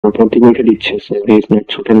প্রতিদিনকে দিচ্ছে এই স্ন্যাক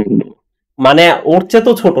ছোট নেব মানে ওর চেয়ে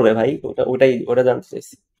তো ছোট রে ভাই, ওটা জানতে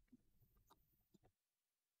চাইছি।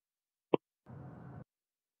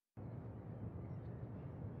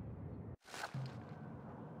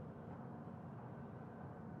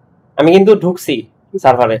 আমি কিন্তু ঢুকছি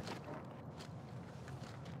সার্ভারে।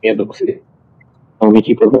 আমি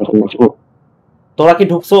কি করবো এখন আসবো? তোরা কি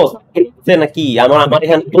ঢুকছো নাকি? আমার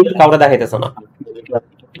এখানে কাউকে দেখাইতেছ না।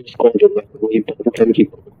 কি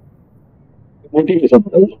করবো?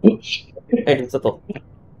 এই ঢুকছো তো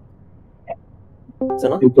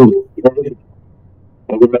না?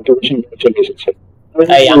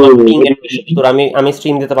 এই আমার পিং এর তোর আমি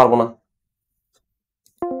স্ট্রিম দিতে পারবো না।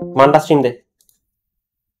 মান্ডা স্ট্রিম দে।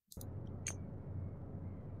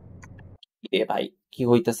 এ ভাই কি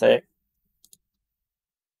হইতেছে?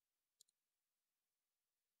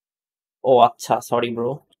 ও আচ্ছা, সরি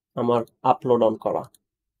ব্রো, আমার আপলোড অন করা।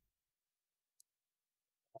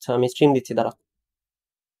 আচ্ছা আমি স্ট্রিম দিচ্ছি, দাঁড়া।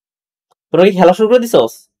 তোরা কি খেলা শুরু করে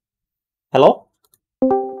দিছস? হ্যালো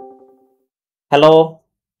হ্যালো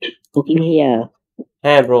টুকি ভাইয়া,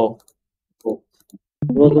 হ্যাঁ ব্রো।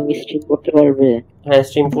 ব্রো তুমি স্ট্রিম করতে পারবে? হ্যাঁ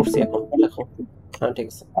স্ট্রিম করছি এখন, দেখো। হ্যাঁ ঠিক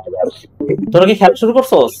আছে। তোরা কি খেলা শুরু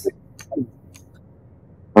করছস?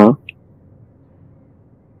 হ্যাঁ।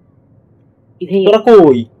 তোরা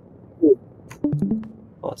কই?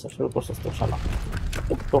 আচ্ছা শুরু করছস তো শালা।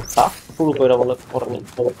 তোরটা শুরু কইরা বলে পরে নেই।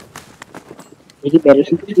 দেখি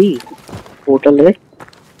ব্যালেন্সিং 3 পোর্টালে।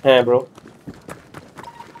 হ্যাঁ ব্রো,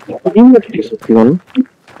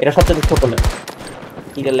 এটা সবচেয়ে ছোট না।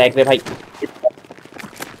 কি রে ল্যাগ রে ভাই।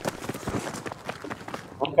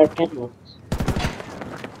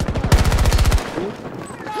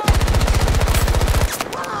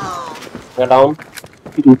 ডাউন।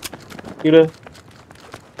 কি রে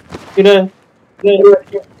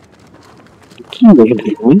কি বলে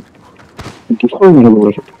তুমি? কি করে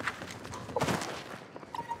বলে?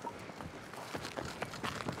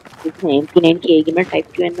 M29 की एक गेमर टाइप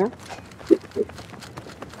क्यों है ना?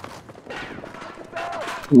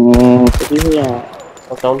 भैया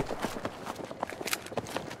डाउन।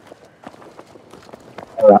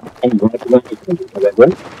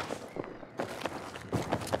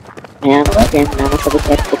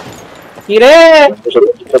 কি রে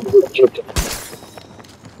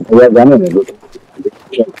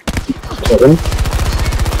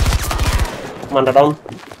মান্ডা ডাউন।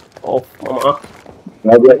 ও মামা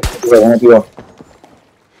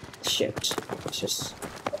শিট শেষ।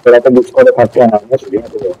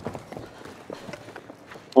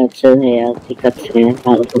 अच्छा है यार, ठीक है।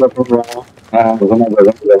 ভালো করে পড়া।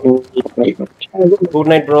 Good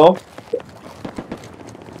night bro.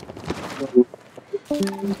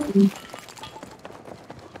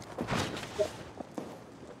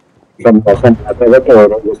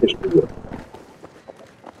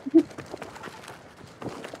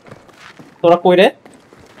 তোরা কই রে?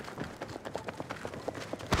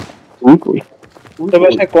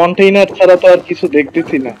 কন্টেইনার ছাড়া তো আর কিছু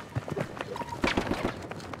দেখতেছি না।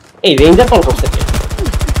 এই রেঞ্জার কল করছে কে?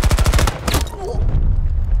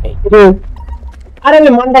 আরে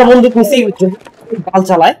আমি মান্ডার বন্দুক নিছি, বাল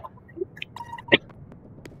চালায়।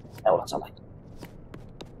 ওরা চালায়।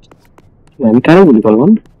 আমি কারো বলি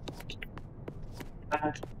বলবেন?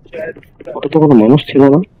 ওটা তো কোনো মানুষ ছিল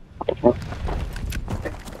না।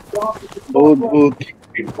 বহুত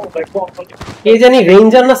কে জানি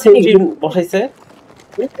রেঞ্জার না সেন্ট্রি বসাইছে।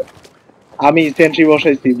 আমি সেন্ট্রি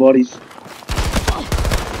বসাইছি Boris.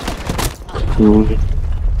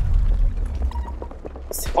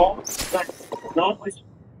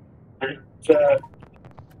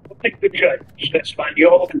 Make the change. Let's find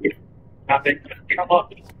your having come up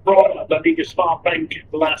broader than the Smart Bank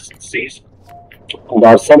last season.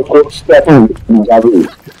 There are some folks that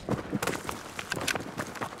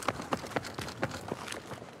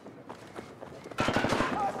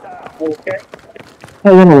Okay. I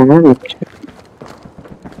don't know.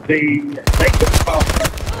 The latest Smart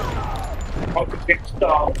Bank of the big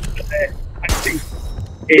star acting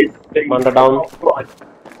is the Manda down. Right.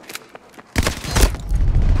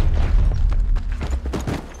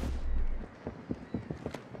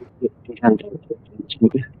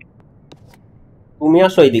 তুমি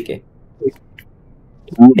আসো এইদিকে।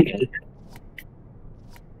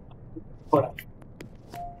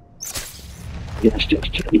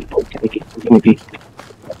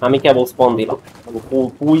 আমি কেবল স্পন দিলাম,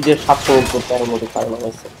 তুই যে 700 মধ্যে কারণ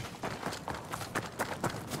হয়েছে।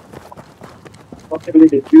 Possibly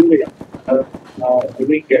the Julia, the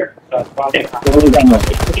weaker project.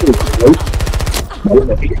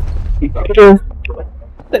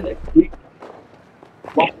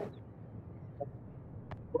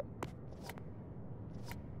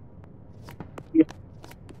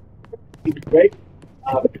 great.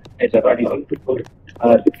 It's a very good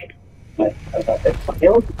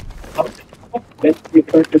Español. Let's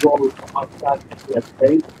refer to all on that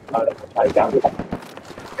yesterday. I got it.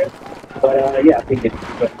 But yeah, I think it's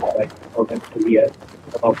just like for them to be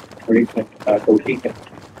about recent cohesion.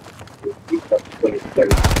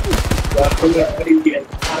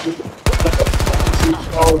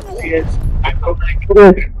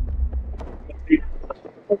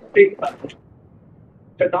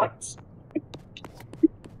 Tonight,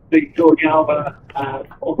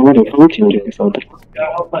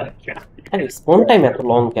 spawn time এত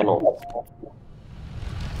long কেন?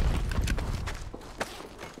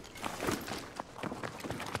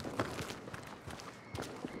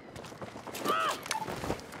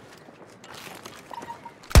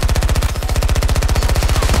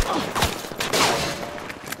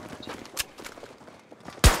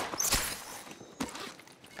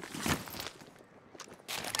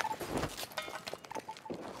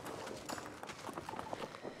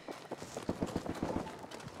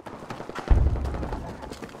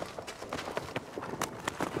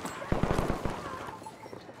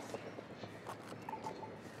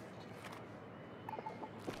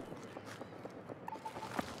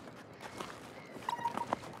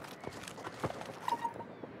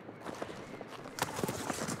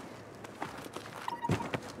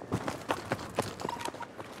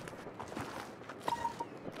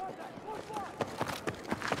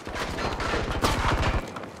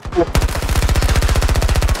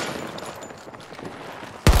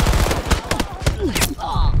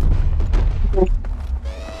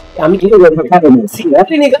 আমি কি করে খাবো না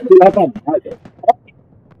সিরাটি নিয়ে গেল বাবা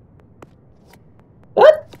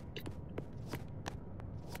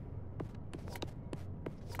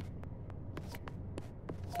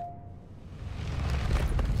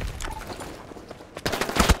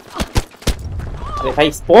আরে ভাই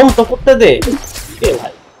স্পন তো করতে দে এ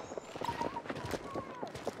ভাই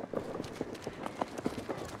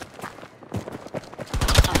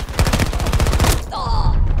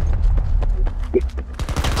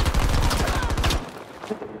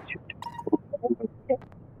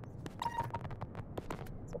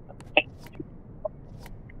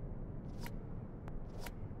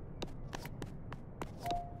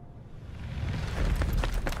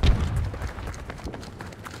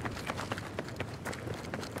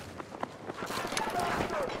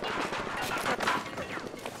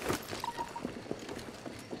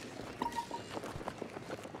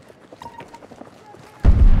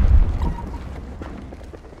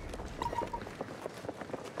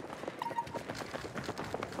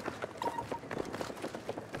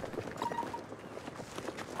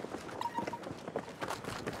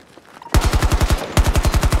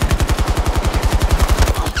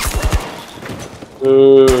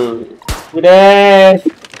udah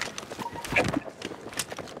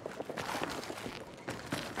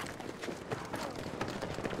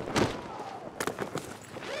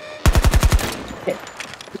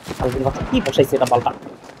Alvi কি বসাইছে এটা পাল্টা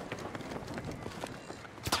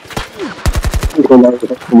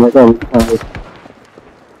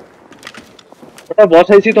ওটা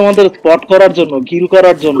বসাইছি তোমাদের স্পট করার জন্য, কিল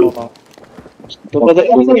করার জন্য না।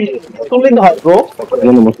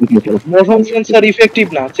 মোশন সেন্সর ইফেক্টিভ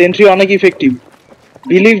না, সেন্ট্রি অনেক effective,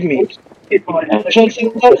 believe me. Motion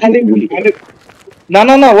sensor খালি না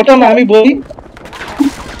না না ওটা না, আমি বলি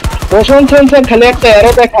মোশন সেন্সর খালি একটা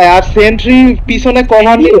অ্যারো দেখায়, আর সেন্ট্রি পিছনে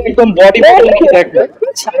কমান্ড একদম বডি দেখায়।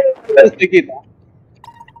 দেখি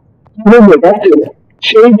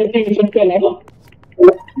সেই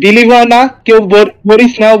বিলিভ হয় না, কেউ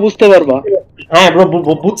বলিস নাও, বুঝতে পারবা। হ্যাঁ ব্রো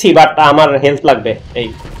বুঝছি, বাট আমার হেলথ লাগবে এই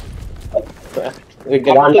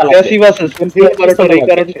প্যাসিভ আছে সেন্ট্রি অপারেটর, এই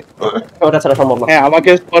কারণে ওটা ছাড়া সম্ভব না। হ্যাঁ আমাকে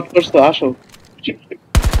স্পট করছো, আসো।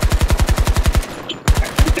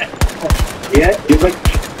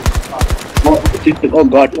 Oh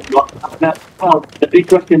God. Well, the big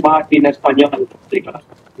question mark in Español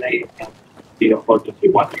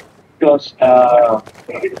because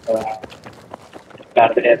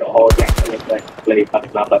Razer or play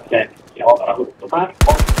para ten. Ya ahora lo tomar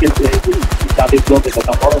o que está desbloqueado de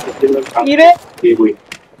la hora de hacerlo. Mire. Sí, güey.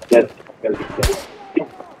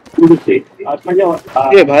 Español.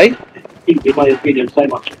 এ ভাই In my opinion, so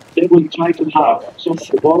much. They will try to have some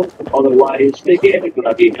support, otherwise they get it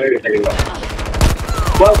gonna be very, very low.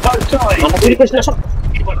 Well, one time.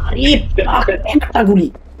 একটা গুলি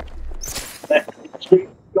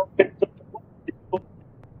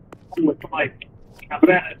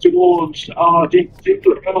Towards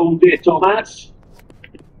Thomas.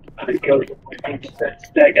 And it goes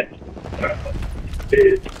second.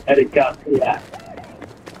 Eric got yeah.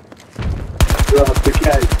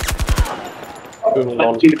 Okay.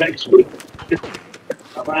 back to next week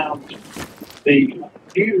around the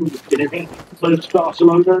new first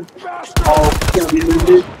Barcelona of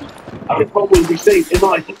United. I would probably say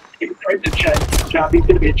tonight it's going to change. Xavi's going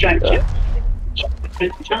to be a championship.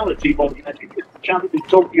 Mentality, but I think Xavi is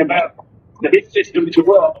talking about his system to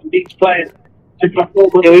work and needs players to perform.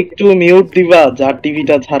 একটু mute দিবা যার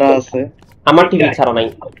টিভিটা ছাড়া আছে আমার TV ছাড়া নাই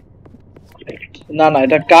না না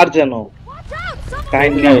এটা কার যেন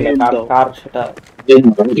কাইন্ডলি মিউট দাও কার সেটা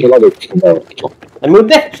আমি খেলা দেখছি মিউট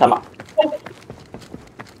দে শালা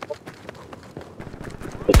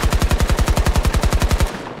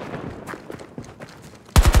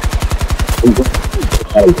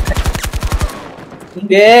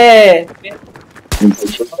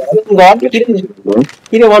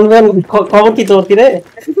কিরে ওয়ান খবর কি তোর কিরে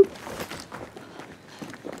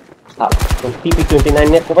PP29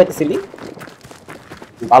 নিয়ে কোপাইতেছিলি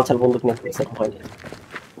বালছাল বন্দুক নিয়ে সেট হয়নি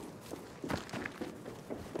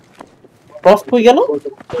ক্রস হয়ে গেল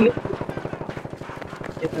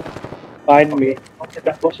ফাইন্ড মি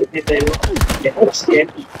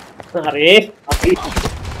আরে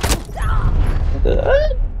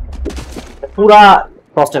পুরা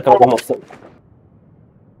ক্রসটা কম option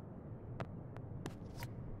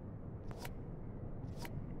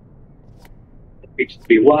It's to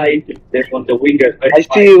be wide. They want the winger. I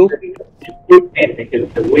see you. And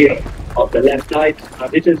the wheel of the left side.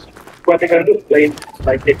 This is what they're going to do. Play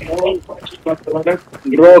like they all.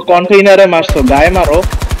 Bro কন্টেইনারে মারছো গায়ে মারো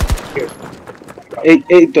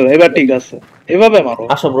এই তো এবার ঠিক আছে এভাবে মারো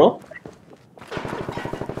আসো bro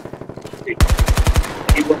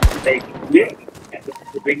He wants to take wheel and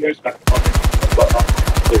the wingers back on.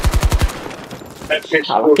 That's it.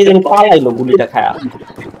 কি জানি পালাইলো গুলিটা খায়া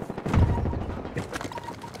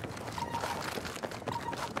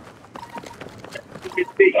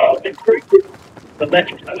The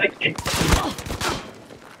left, I like it.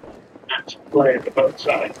 That's play at the both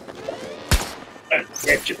sides. That's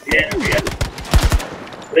the edge of the area.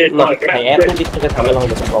 না এত দিক থেকে ঝামেলা হয়ে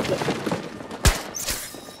গেছে প্রবলেম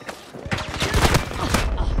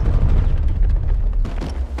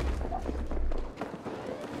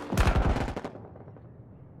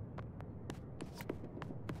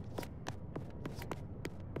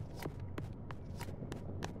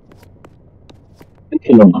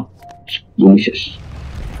ছিল না বিশেষ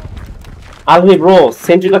আলভি ব্রো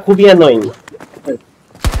সেন্ট্রিটা খুবই অ্যানোয়িং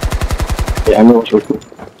আমি ছোট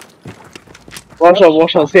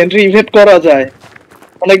বসা সেন্ট্রি ইভেট করা যায়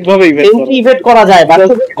অনেক ভাবে ইভেট করা যায়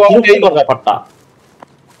ব্যাপারটা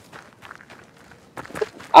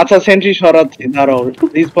আচ্ছা সেন্ট্রি সরাচ্ছি দাঁড়াও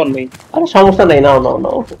রিসপন নেই আরে সমস্যা নাই নাও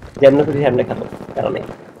যেমন খুশি সেমনে খাও কারণ নেই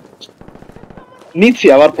নিচ্ছি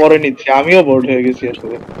আবার পরে নিচ্ছি আমিও বোর্ড হয়ে গেছি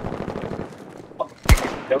আসলে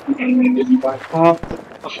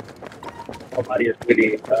Somebody is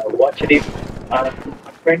really watching it. I'm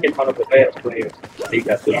ranking one of the best players. I think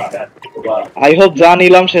that's that. I hope যা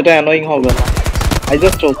নিলাম সেটা অ্যানোয়িং হবে না I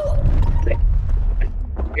just hope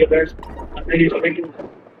There's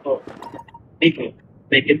making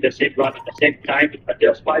making the same run at the same time, but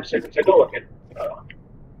just 5 seconds ago again.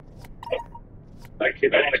 Like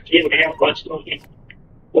if I can't have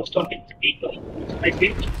what's talking to people. I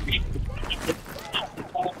think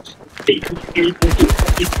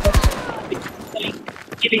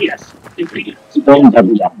Yes, don't have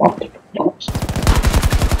that box.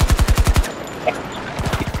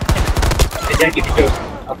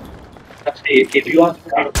 If you want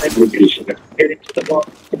to get into the box,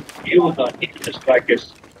 you need the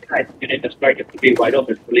strikers. You need the strikers to be wide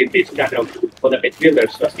open to leave this channel for the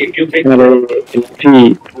midfielders. So if you make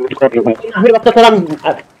আমি বাচ্চা তোরা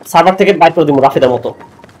server থেকে বাইর করে দিব রাফিদার মতো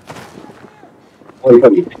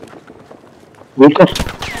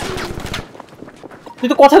তুই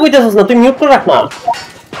তো কথা কইতেছিস না তুই মিউট করে রাখ না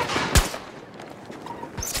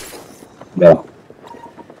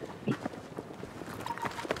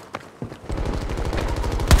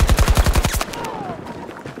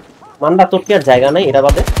মান্ডা তোর কি আর জায়গা নাই এটা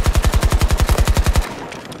বাদে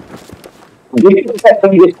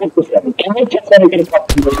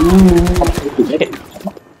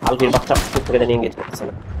আলভির বাচ্চা করে নিয়ে এঙ্গেজ করতেছে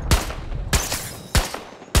না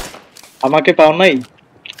আমাকে পাও নাই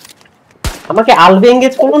আমাকে আলভি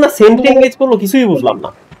এঙ্গেজ করলো না সেন্ট্রি এঙ্গেজ করলো কিছুই বুঝলাম না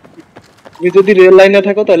তুমি যদি রেল লাইনে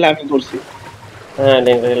থাকো তাহলে আমি করছি হ্যাঁ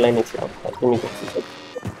রেল লাইনে ছিলাম তুমি করছিস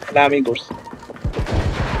তাহলে আমি করছি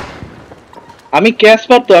আমি ক্যাশ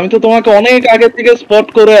পারতো আমি তো তোমাকে অনেক আগে থেকে স্পট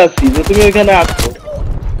করে আছি যে তুমি ওখানে আসছো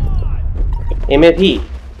এমএভি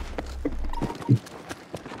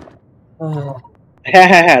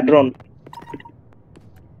হ্যাঁ ড্রোন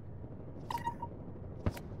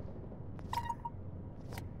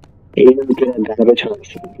এই জন্য গাড়ি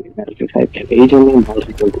চালাচ্ছি, গাড়ি 5 খেলে এই জন্য ভালো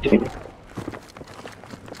চলতে চাই না।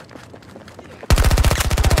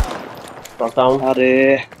 আরে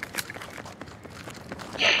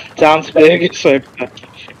চান্স পেয়ে গেছো একটা।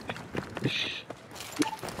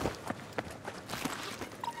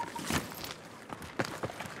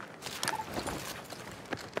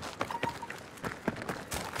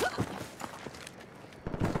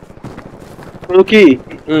 কি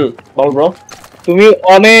বল ব্রো। তুমি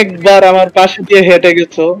অনেকবার আমার পাশে দিয়ে হেঁটে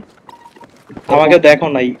গেছো, আমাকে দেখো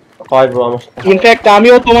নাই। হয় ব্রো, আমার সাথে ইনফ্যাক্ট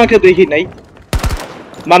আমিও তোমাকে দেখি নাই।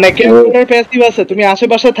 মানে ক্যামেরার প্যাসিভ আছে, তুমি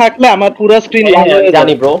আশেপাশে থাকলে আমার পুরো স্ক্রিন ভালো হয়ে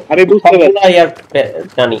জানি যায়। ব্রো, আমি বুঝতে পারছি।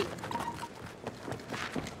 জানি।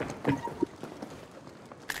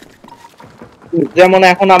 যেমন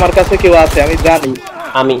এখন আমার কাছে কেউ আছে, আমি জানি।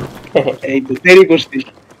 আমি এই তো দেরি করছি,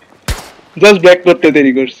 জাস্ট ব্যাক করতে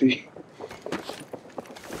দেরি করছি।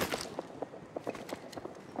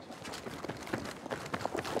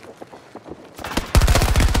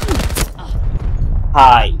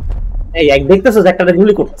 হাই এই এক দেখতেছো যে একটা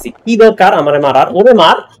গুলি করতেছি, কি দরকার আমারে মারার? ওরে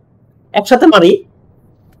মার, একসাথে মারি।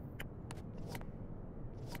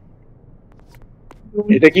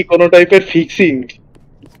 এটা কি কোনো টাইপের ফিক্সিং?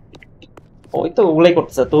 ওই তো ওগুলাই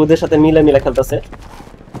করতেছে, তো ওদের সাথে মিলে মিলে খেলতেছে।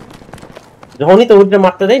 যখনই তো ওদের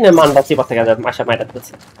মারতে দেয় না, মানটা চিপা থেকে যায়, মাসা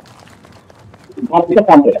মাইরাতেছে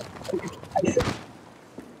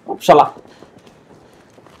শালা।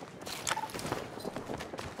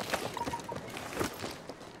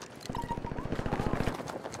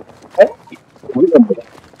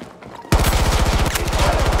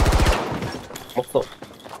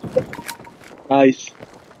 Nice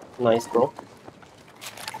nice bro.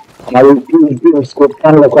 আমার স্কোপ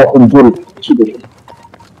টানলে কখন জল কিছু দেখি।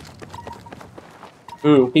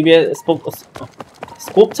 পিবিএস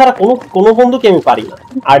স্কোপ ছাড়া কোনো বন্ধুকে আমি পারি না,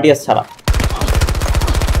 আরডিএস ছাড়া।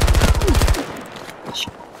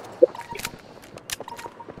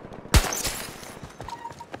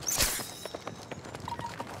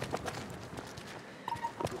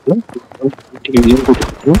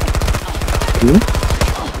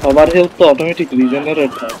 আমার হেলথ তো অটোমেটিক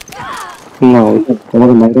রিজেনারেট হয়। না তোমার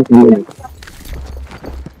মাইরা দিলে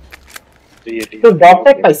তো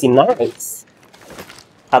ডকট্যাগ পাইছি, নাইস।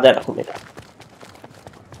 সাদা এরকম এটা।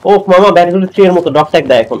 ও মামা, ব্যাটগুলো 3 এর মতো ডকট্যাগ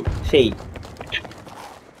দেয় এখন, সেই।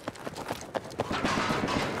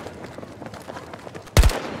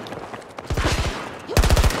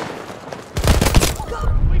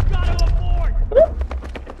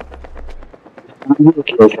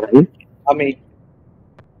 আমি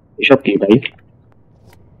এসব কি ভাই?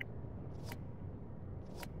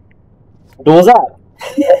 ডোজার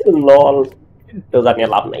লল, ডোজার নিয়ে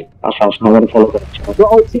লাভ নাই। আশা আমার ফলো করছে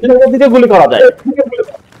দিকে গুলি করা যায়,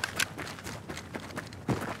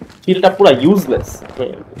 কিলটা পুরো ইউজলেস।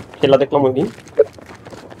 খেলা দেখলাম ওই দিন।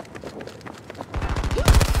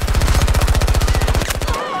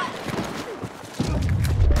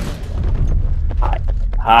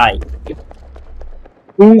 হাই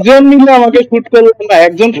দুজন মিলে আমাকে শুট করলো না,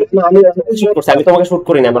 একজন আমি শুট করছি, আমি তোমাকে শুট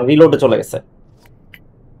করিনি, আমার রিলোডে চলে গেছে।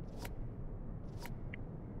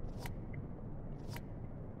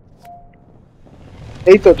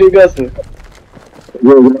 এই তো ঠিক আছে।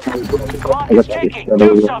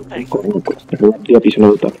 পিছনে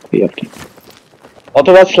হতো এই আর কি।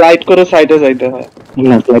 অথবা স্লাইড করে সাইডে যাইতে হয়।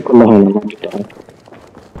 না স্লাইড করলে হয় না,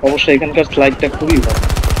 অবশ্যই এখানকার স্লাইডটা খুবই ভালো।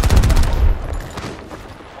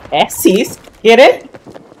 অ্যাসিস্ট কে রে?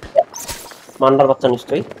 মান্ডার বাচ্চা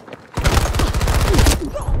নিশ্চয়ই।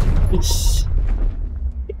 ইস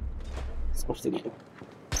স্পোর্টস দিকে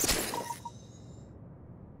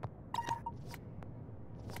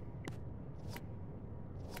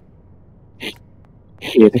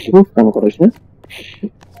এটা কি কাম করিস না?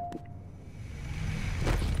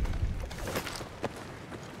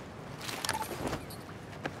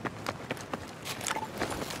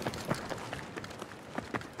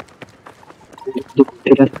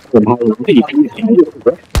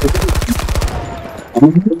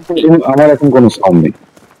 আমার এখন কোনো সাউন্ড নেই।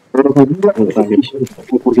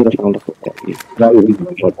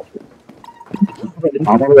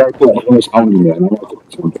 আমার কোনো সাউন্ড নেই।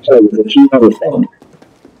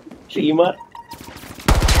 সীমার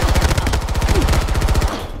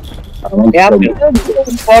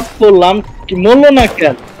করলাম কি মরলো না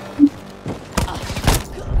কেন?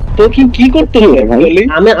 তো কি করতে হবে ভাই?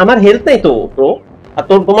 আমার হেলথ নেই তো ব্রো, আর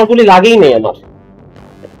তোমার গুলি লাগেই নেই আমার।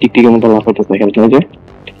 টিকটিকের মতো লাফাতে থাকে যে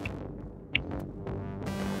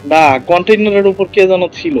না, কন্টেইনারের উপর কে যেন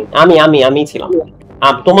ছিল। আমি ছিলাম।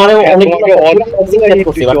 তোমারও অনেক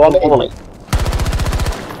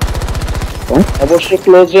অবশ্য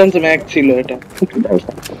ক্লোজ রেঞ্জ ম্যাগ ছিল এটা।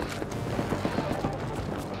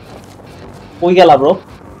 কই গেলা bro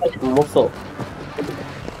Musso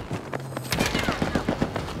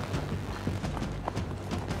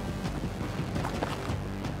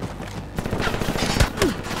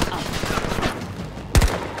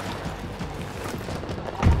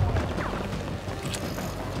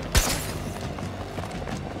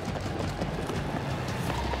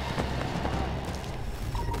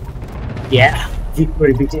Yeah,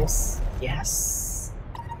 victory bitches. Yes.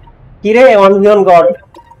 Kire 1v1 god.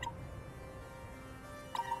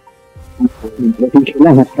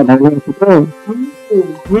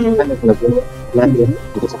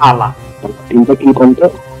 Salah. তিনটা কিল কোনটা?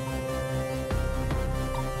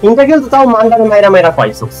 তিনটা কিল তো তাও মান্ডারে মাইরা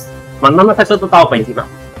পাইছস। মান্ডা না থাকলে তো তাও পাইছি না।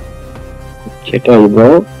 সেটাই ব্রো।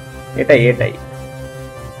 এটাই।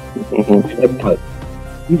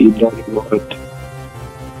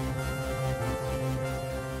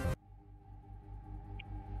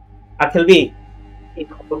 আর খেলবি?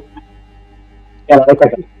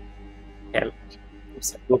 খেল।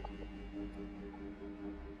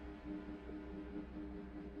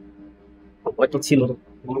 ওই তো ছিল।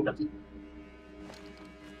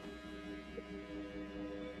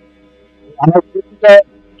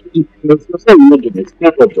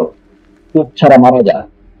 খুব ছাড়া মারা যায়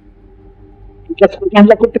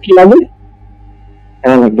করতে কি লাগে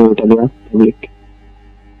লাগবে ওটা দেওয়া পাবলিক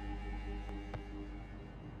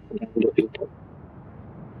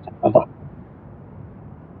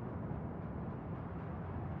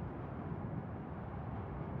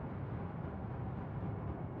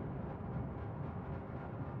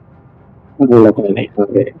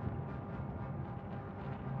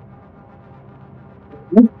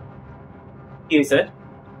কি হইছে?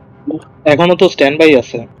 এখনো তো স্ট্যান্ড বাই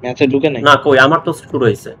আছে, ম্যাচে ঢুকে নাই। না কই, আমার তো শুরু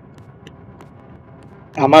হইছে।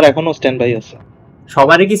 আমার এখনো স্ট্যান্ড বাই আছে।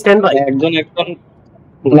 সবারই কি স্ট্যান্ড বাই? একজন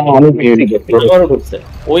না আমি বেরিয়ে গেছি আমারও ঢুকছে।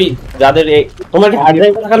 ওই যাদের তোমার কি হার্ড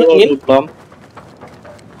ড্রাইভ লাগানো কি?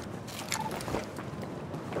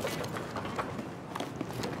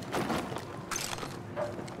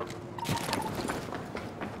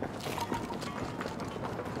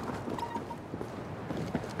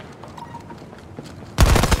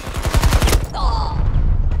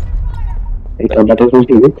 এটা ব্যাটারি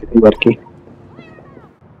চলছে এবার কি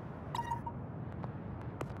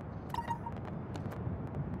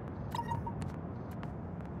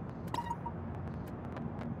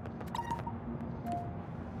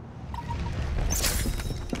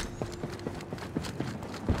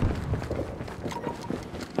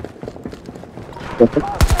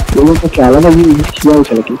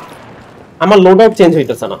আমার লোড আউট চেঞ্জ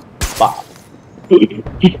হইতেছে না।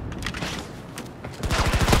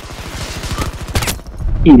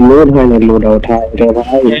 লোড হয় না, লোড আউট হয়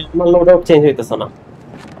ভাই। আমার লোড আউট চেঞ্জ হইতেছে না,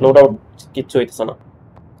 লোড আউট কিচ্ছু হইতেছে না।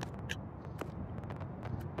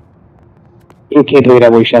 এই কে ধইরা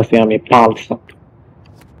বসে আছে আমি পালস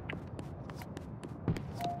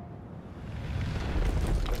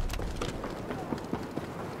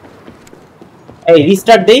এই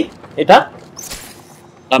রিস্টার্ট দেই এটা।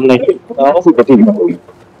 নাম নাই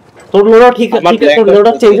তোর লোড আউট ঠিক আছে, তোর লোড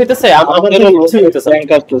আউট চেঞ্জ হইতেছে, আমার কিছু হইতেছে না।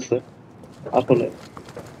 র্যাঙ্ক আসতেছে আসলে।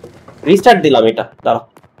 রিস্টার্ট দিলাম এটা, দাঁড়া।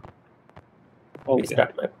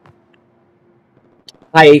 রিস্টার্ট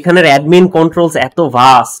ভাই, এখানের অ্যাডমিন কন্ট্রোলস এত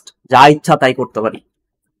ভাস্ট, যা ইচ্ছা তাই করতে পারি।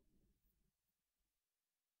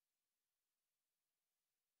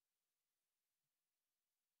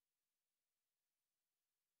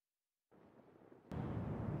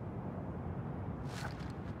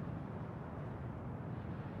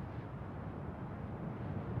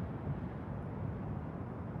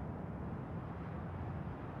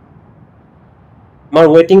 আমার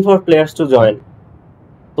waiting for players to join.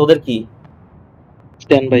 তোদের কি?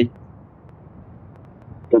 Stand by.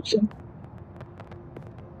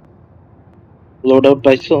 লোড আউট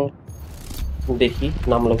পাইছো? দেখি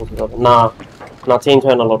নামলে বুঝতে পারবো। না না, চেঞ্জ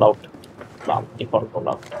হয় না load out. Default load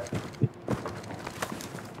out.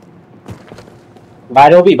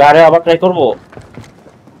 বাইরে হবি, বাইরে আবার ট্রাই করবো।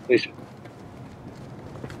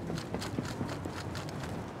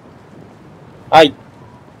 আই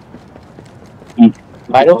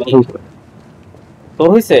বাইরে হবি? তোর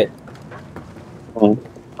হইছে?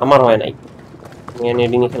 আমার হয় নাই। আমি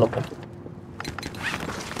নেডিং এ খেলাম।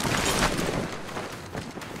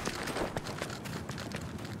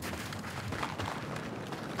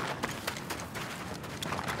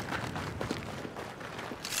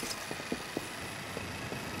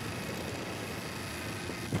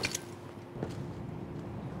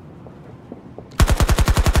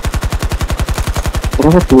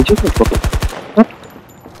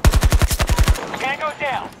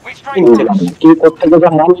 কি করতে গেছে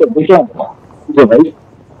মানছে বুঝলাম যে ভাই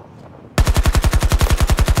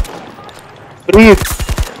Breathe.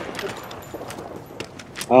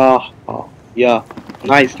 Yeah.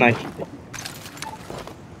 Nice.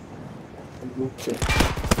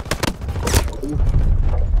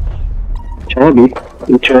 স্বাভাবিক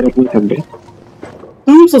ইচ্ছা এরকম থাকবে।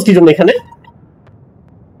 তুমি কি জন্য এখানে?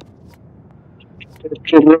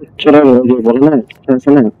 বলে না আছে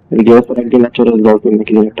না একদিন চোরের গল্প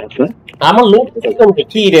নাকি একটা আছে। আমার লোড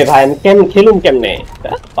কি রে ভাই, আমি কেন খেলুম কেমনে?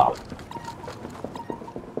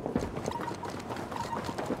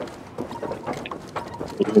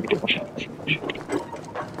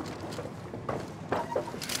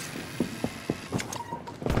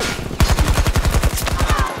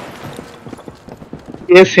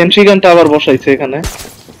 সেন্ট্রি গানটা আবার বসাইছে এখানে।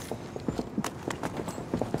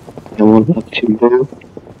 কেমন ভাবছি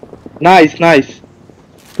নাইস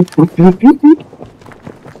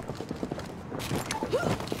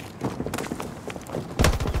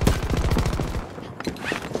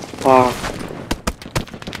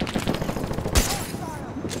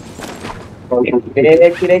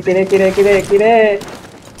কিরে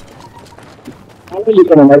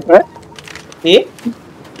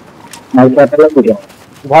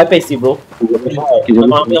ভয় পাইছি ব্রো,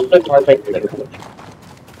 আমি আপনাকে ভয় পাইছি।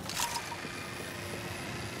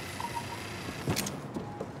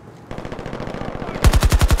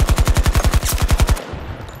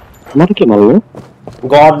 আমাকে কে মারলো?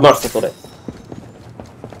 গড মারছে তোরে।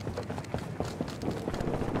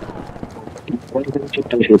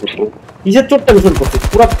 কিসের চোটটা মিশন করছিস?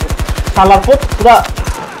 পুরা খালার পথ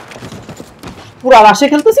পুরা রাশে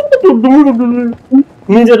খেলতেছি,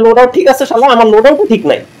 নিজের লোডাও ঠিক আছে শালা, আমার লোডাও তো ঠিক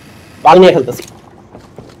নাই, বাল নিয়ে খেলতেছি।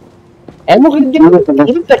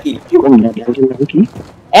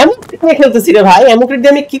 খেলতেছি রে ভাই, এমোক্রেট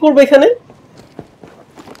দিয়ে আমি কি করবো এখানে?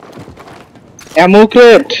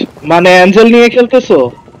 এমোক্রেট মানে অ্যাঞ্জেল নিয়ে খেলতেছো?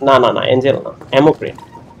 না অ্যাঞ্জেল না, এমোক্রেট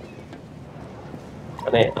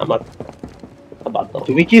মানে আমার।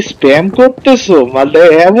 তুমি কি স্প্যাম করতেছো? মানে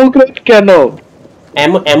এমোক্রেট কেন?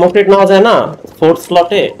 এমোক্রেট নেওয়া যায় না ফোর্থ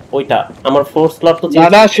স্লটে, ওইটা আমার ফোর্থ স্লট তো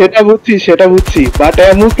না সেটা বুঝছি বাট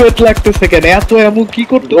এমোক্রেট লাগতেছে কেন? এত এমো কি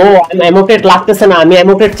করতে? ও এমোক্রেট লাগতেছে না, আমি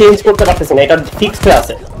এমোক্রেট চেঞ্জ করতে পারতেছি না, এটা ফিক্সড হয়ে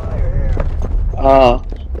আছে।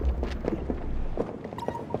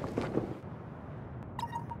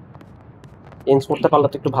 চেঞ্জ করতে পারলে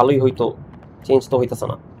তো একটু ভালোই হইতো, চেঞ্জ তো হইতেছে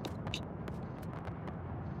না।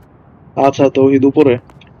 আচ্ছা তৌহিদ উপরে।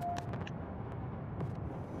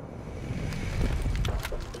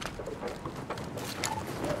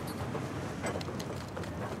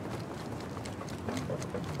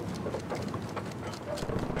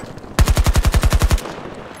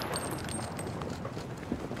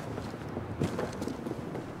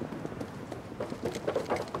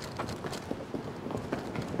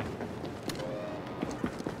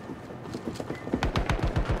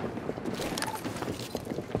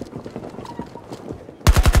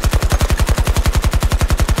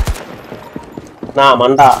 না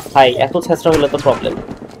মান্ডা ভাই, এত ছেঁচড়া হলে তো প্রবলেম।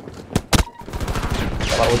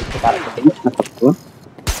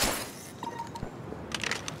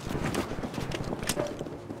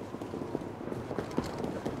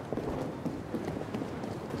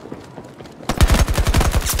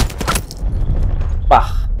 বাহ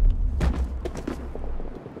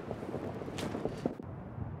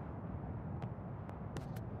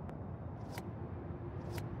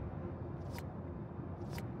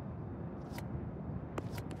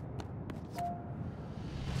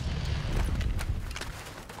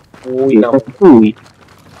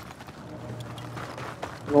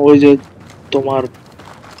ওই যে তোমার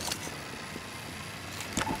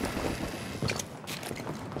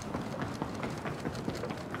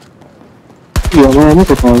আমি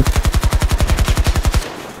কোথাও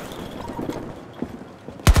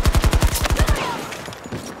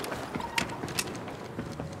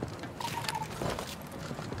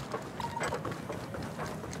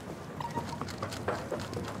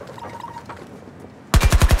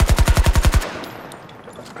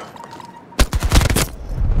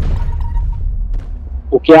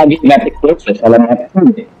ওকে আগে ম্যাপে করেছে সালা ম্যাপে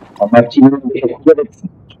আমার চিহ্ন দেখে খুঁজে দেখছি।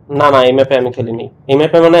 না এই ম্যাপে আমি খেলিনি। এই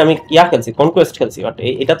ম্যাপে মানে আমি কিয়া খেলছি, কনকোয়েস্ট খেলছি, বাট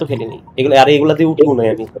এটা তো খেলিনি। এগুলো আর এগুলা দিয়ে উঠবো না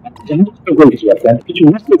আমি। কিছু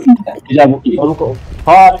বুঝতেছি না যাবো কি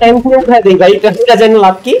হ্যাঁ টাইম পুরো উঠায় দেই ভাই, এটা জানি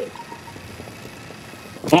লাভ কি?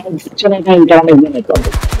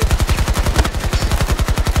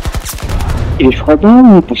 এই সদা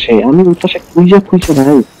পাশে আমি ওর পাশে খুঁজে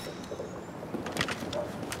ভাই।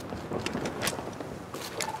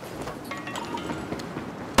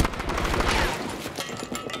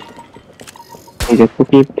 এই যে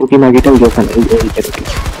পুকি মাগিটাও ওখানে এই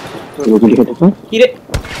গুলি খেতেছে। কি রে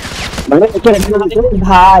মানে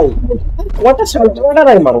ভাই কটা শট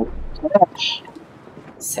অর্ডার মারো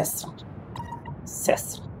শেষ শেষ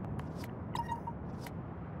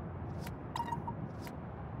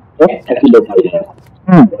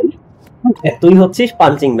তুই হচ্ছিস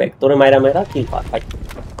পাঞ্চিং ব্যাগ তোরে মাইরা মাইরা কিল পাই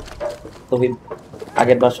তুমি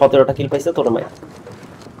আগের বার 17টা কিল পাইছে তোরে মাইরা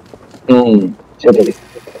সেটাই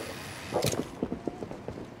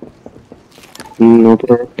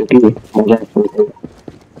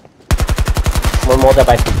মজা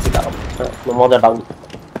পাইছি দাঁড়াও মজা ডাউন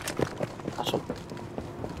আসো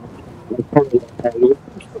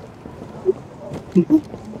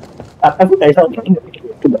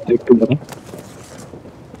একটু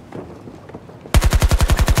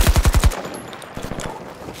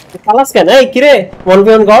পালাস কেন এই কিরে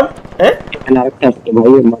 1v1 গড হ্যাঁ আরেকটা আসছে ভাই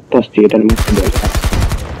মারতে আসছে এটার মধ্যে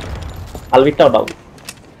আলভিটাও ডাউন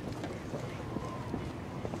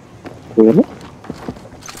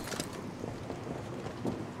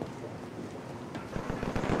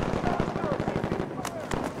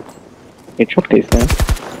হেডশট কেসে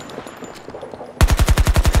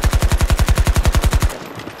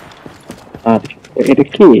আর এটা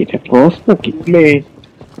কি এটা ক্রস না কি প্লে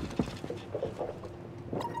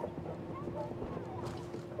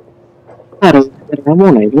আর রামো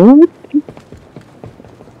নাই গো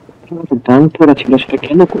দাম পড়া ছিল সেটা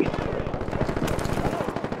কেন কই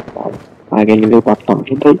আগে নিলে পারতাম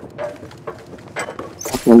এটাই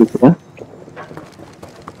আপনাদের পুরা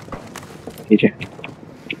এই যে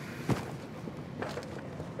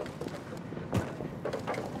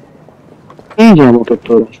এই যে আমাকে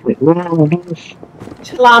তো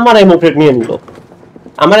শালা আমার এমোক্রেট নিয়ে নিল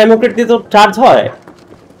আমার এমোক্রেট দিয়ে তো চার্জ হয়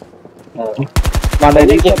মানে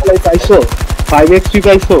রিসাপ্লাই পাইছো 5xp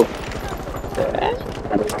পাইছো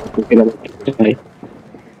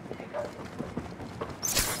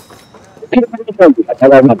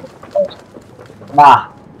বাহ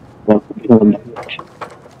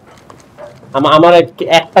আমার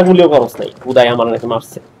একটা গুলিও খরচ নাই উদয় আমার নাকি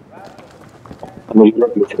মারছে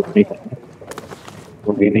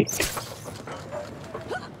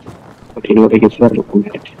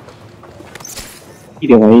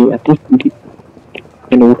ভাই এত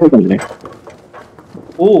কেন উঠে গেলে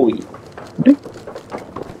ওই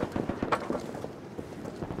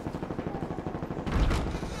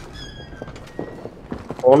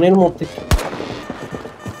অনের মধ্যে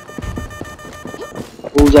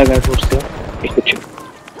কোন জায়গায় পড়ছে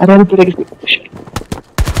আর আমি পড়ে গেছি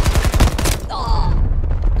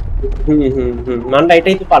মান্ডা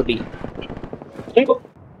এটাই তো পারবি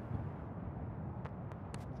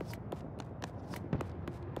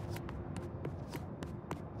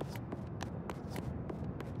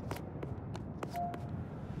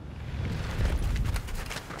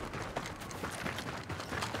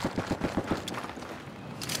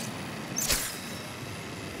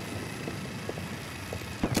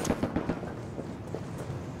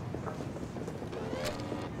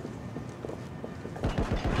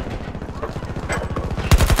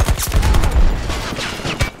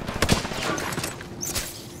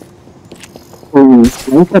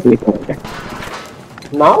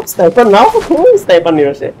নাও স্নাইপার নাও স্নাইপার নিয়ে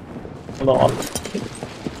আসে লল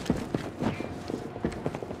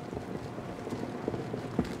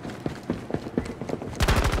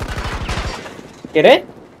কে রে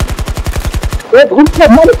এ ঘুরছে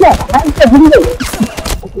মারছে মারছে ঘুরে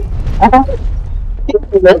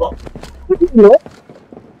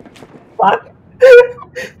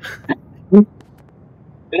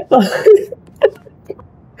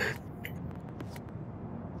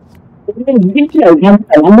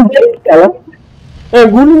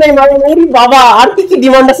গুলি নাই মানে ওরে বাবা আর কি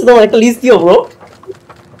ডিমান্ড আছে তোমার একটা লিস্ট দিও ব্রো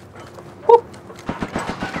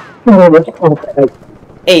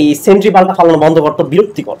এই সেন্ট্রি পাল্টা ফালানো বন্ধ করতে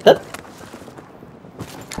বিরক্তি করতে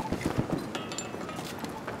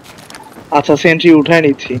আচ্ছা সেন্ট্রি উঠায়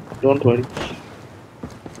নিচ্ছি ডোন্ট ওয়ারি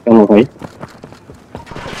কেন ভাই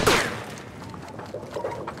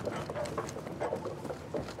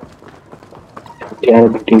আর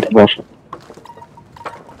তিনটা বস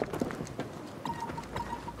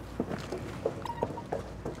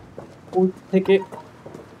ওই থেকে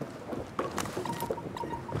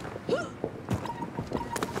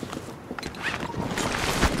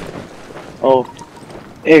ও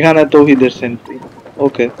এখানে তৌহিদের সেন্ট্রি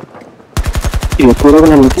ওকে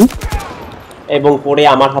এবং পরে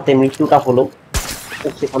আমার হাতে মৃত্যুটা হলো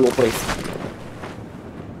সেখানে পড়েছে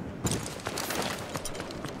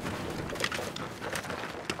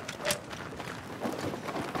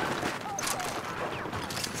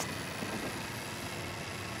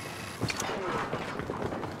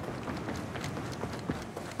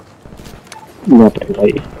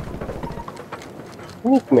ভাই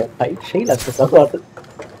নিক ম্যাপ ভাই সেই লাগছে আমার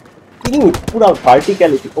পুরো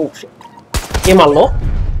ভার্টিক্যালিটি। ও শিট, কে মারলো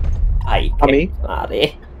ভাই? আমি। আরে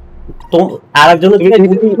আরেকজনের থেকে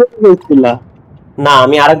গুলি, না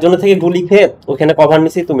আমি আরেকজনের থেকে গুলি খেয়ে ওখানে কভার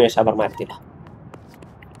নিছি, তুমি এসে আবার মার দিলা।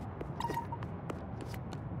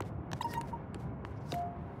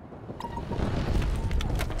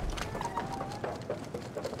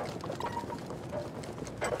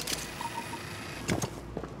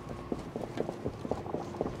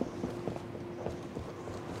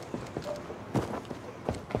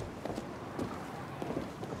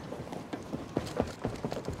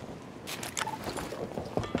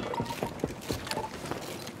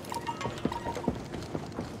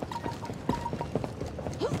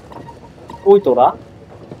 ওই তোরা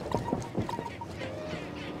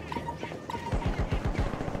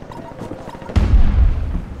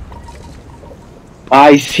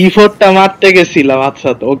ভাই C4টা মারতে গেছিলাম। আচ্ছা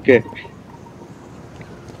তো ওকে।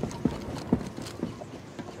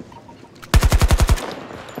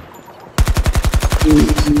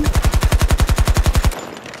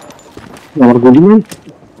 আমার গুলি নেই,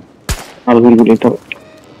 আলভির গুলি তো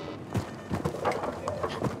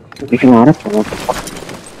এখানে আর একটা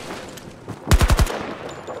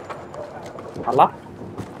পালা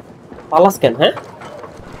পালাস কেন? হ্যাঁ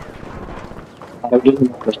আরেকজন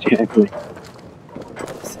আসছে একই।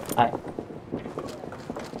 আয়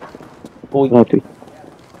ওই তুই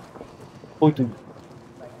ওই তুই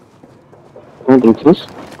কোন দেখছিস?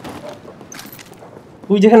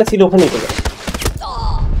 তুই যেখানে ছিল ওখানেই তো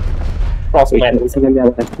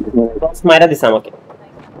ক্রস মাইরা দিছে আমাকে।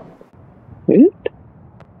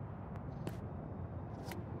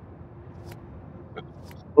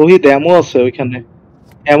 রোহিত এমো আছে ওইখানে,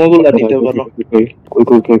 এমো গুলা দিতে পারো। কই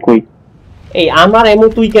কই কই কই এই আমার এমন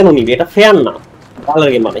তুই কেন নিবি? এটা ফেয়ার না। ভালো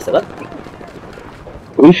গেম বানাইছে না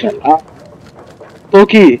ওই শালা। তো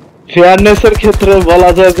কি ফেয়ারনেস এর ক্ষেত্রে বলা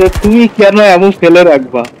যায় যে তুমি কেন এমো ফেলে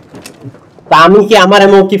রাখবা? তা আমি কি আমার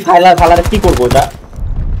এমন কি ফাইলারে কি করবো? এটা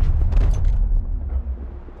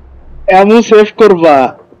এমো সেভ করবা।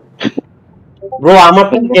 ব্রো আমার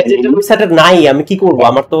তো গ্যাজেটের ওয়েবসাইটে নাই, আমি কি করব?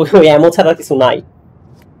 আমার তো ওই এমো ছাড়া কিছু নাই।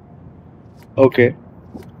 ওকে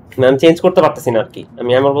আমি চেঞ্জ করতে পারতেছি না আর কি।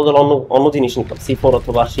 আমি আমার বদলে অন্য অন্য জিনিস নিতাম, C4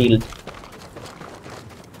 অথবা শিল্ড।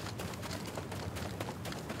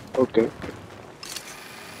 ওকে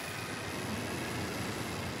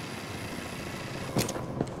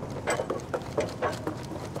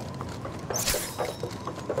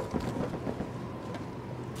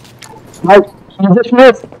ভাই শুনে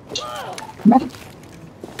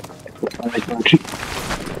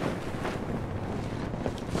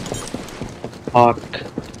ফাক।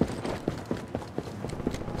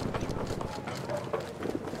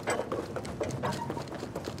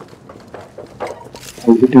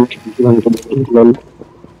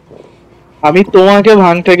 আমি তোমাকে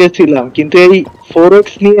ভাঙতে গেছিলাম কিন্তু এই 4x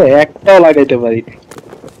নিয়ে একটাও লাগাইতে পারিনি।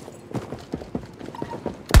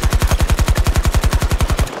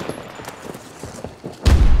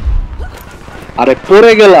 আরে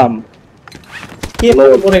পড়ে গেলাম। কে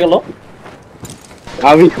পড়ে গেল?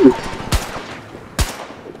 আমি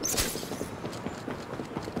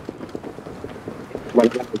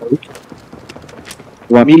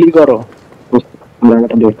মিলি করো,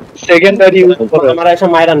 সেকেন্ডারি ইউজ করো। আমার এসব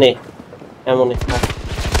মাইরা নে এমন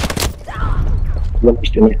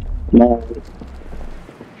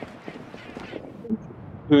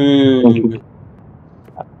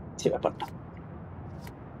ব্যাপারটা।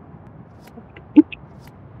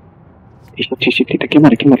 কে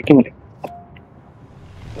মারে কে মারে কে মারে?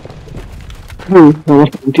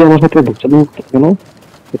 আমার সাথে ঢুকছে না কেন?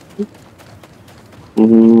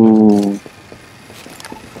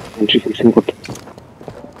 এন্ট্রি ফিক্সিং করতে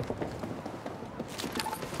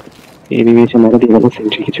এই নিয়েছে মারা দিয়ে গেল,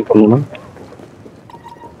 সেন্ট্রি কিছু করলো না।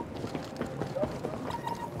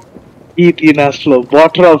 কি দিন আসলো,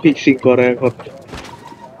 বটরাও ফিক্সিং করে এখন।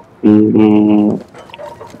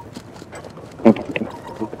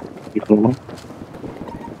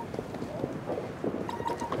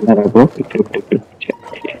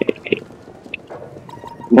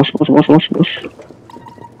 বস বস বস বস বস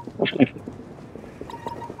বস।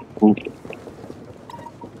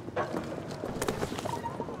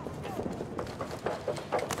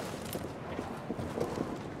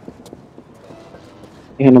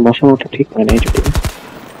 এখানে বসানোটা ঠিক হয় না।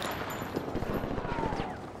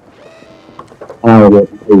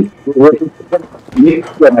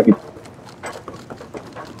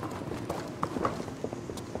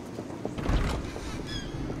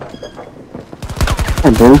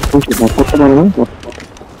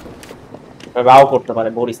 বাও করতে পারে,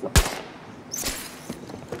 বলিস না।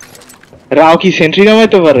 রাও কি সেন্ট্রি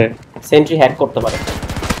নামাইতে পারে? সেন্ট্রি হ্যাক করতে পারে।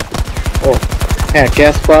 ও হ্যাঁ,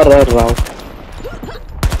 ক্যাসপার আর রাও।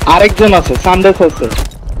 আরেকজন আছে, সানডেস আছে,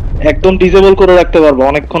 একদম ডিসেবল করে রাখতে পারবো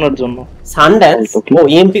অনেকক্ষণের জন্য। সানড্যান্স, ও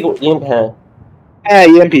ইএমপি, হ্যাঁ হ্যাঁ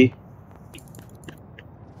ইএমপি।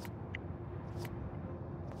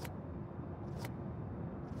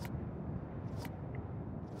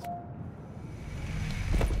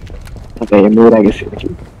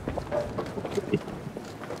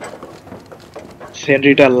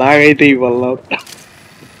 সেন্ট্রিটা লাগাইতেই পারলাম।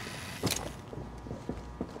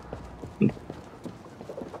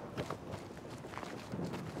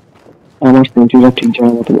 আমার সেন্ট্রিটা ঠিক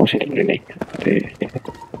জায়গার মতো বসে নেই।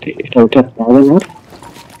 এটা ওটা পাওয়া না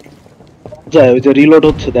যায়, ওই যে রিলোড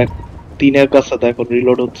হচ্ছে দেখ, 3 এর কাছে দেখো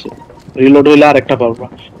রিলোড হচ্ছে। রিলোড হইলে আরেকটা পারবা।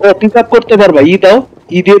 ও পিক আপ করতে পারবা, ই দাও,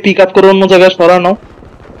 ই দিয়ে পিক আপ করে অন্য জায়গায় সরানো।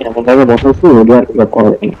 এমন জায়গায় বসাচ্ছি ওটা আর পিক করা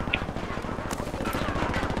যায় না।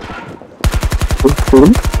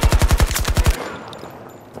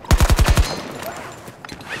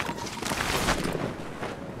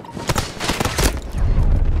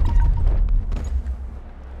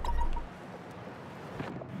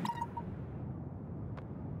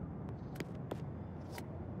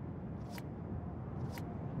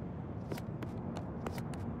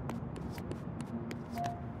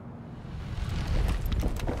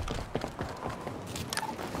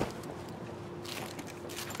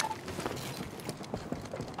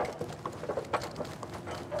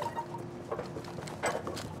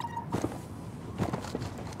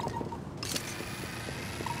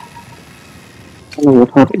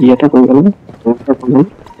 ইয়েটা করে গেল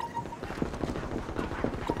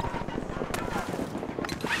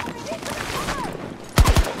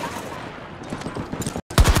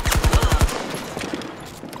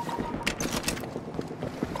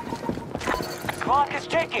Clock is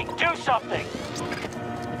ticking. Do something.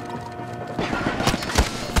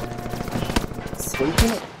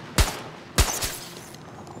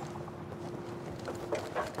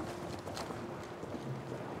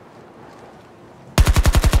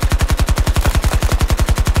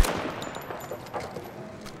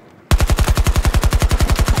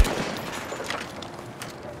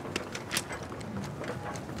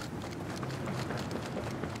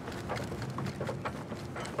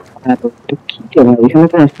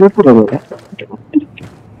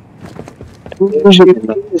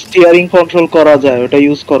 Steering control করা যায়, ওটা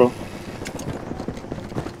ইউজ করো।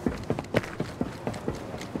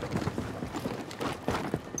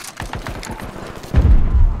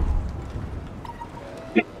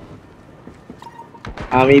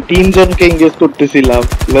 আমি 3 জনকে এনগেজ করতেছিলাম।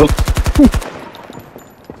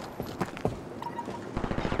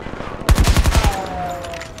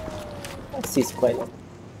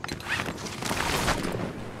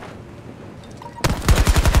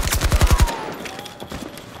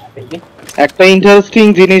 একটা ইন্টারেস্টিং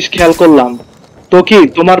জিনিস খেয়াল করলাম, তো কি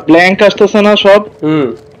তোমার ব্ল্যাঙ্ক আসতেছে না সব?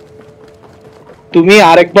 তুমি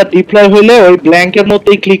আরেকবার ডিপ্লয় হইলে ওই ব্ল্যাঙ্কের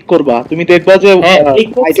মধ্যেই ক্লিক করবা, তুমি দেখবা যে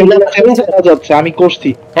আইটেমটা চেঞ্জ হয়ে যাচ্ছে। আমি করছি,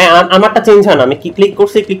 হ্যাঁ আমারটা চেঞ্জ হয় না, আমি কি ক্লিক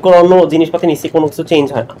করছি, ক্লিক করে অন্য জিনিসপাতি নিচ্ছি, কোনো কিছু চেঞ্জ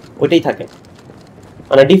হয় না, ওইটাই থাকে,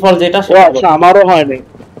 মানে ডিফল্ট যেটা সেটা। আচ্ছা আমারও হয় নাই,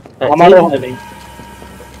 আমারও হয় নাই।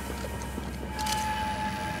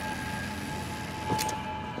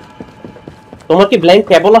 তোমার কি ব্ল্যাঙ্ক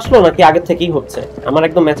কেবল আসলো নাকি আগে থেকেই হচ্ছে? আমার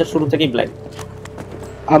একদম ম্যাচের শুরু থেকেই ব্ল্যাঙ্ক।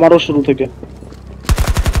 আমারও শুরু থেকে।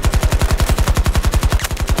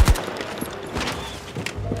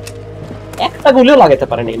 একটা গুলিও লাগাতে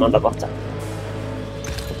পারেনি এই মান্ডার বাচ্চা।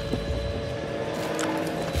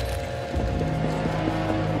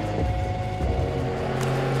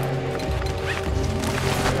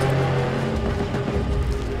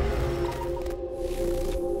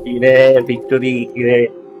 ইরে ভিক্টরি, ইরে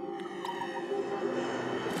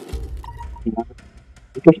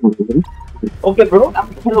ওকে ব্রো,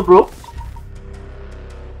 হ্যালো ব্রো।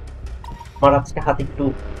 আমার আজকে হাত একটু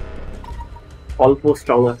অল্প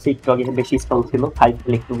স্ট্রং আছে, একটু আগে বেশি স্ট্রং ছিল, 5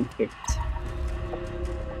 একটু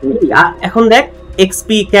এখন দেখ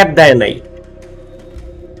এক্সপি ক্যাপ দেয় নাই,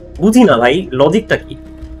 বুঝি না ভাই লজিকটা কি,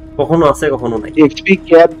 কখনো আছে কখনো নাই। এক্সপি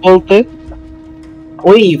ক্যাপ বলতে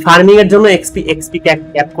ওই ফার্মিং এর জন্য এক্সপি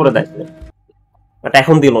ক্যাপ করে দেয়, বাট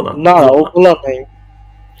এখন দিল না। না ওগুলো নাই,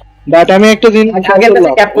 বাট আমি একটা জিনিস আগে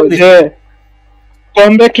ক্যাপ করে দিছে,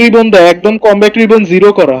 কমব্যাট রিবন দেয়, একদম কমব্যাট রিবন 0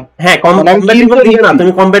 করা। হ্যাঁ কমব্যাট রিবন দিবে না,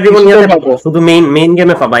 তুমি কমব্যাট রিবন নিতে পারবে শুধু মেইন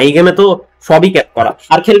গেমে পাবা, এই গেমে তো সবই ক্যাপ করা।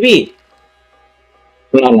 আর খেলবি?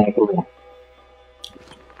 না না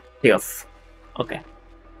ঠিক আছে, ওকে।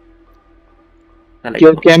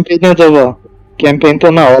 কেউ ক্যাম্পেইনে যাবা? ক্যাম্পেইন তো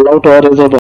না, অল আউট ওয়ারে যাবা।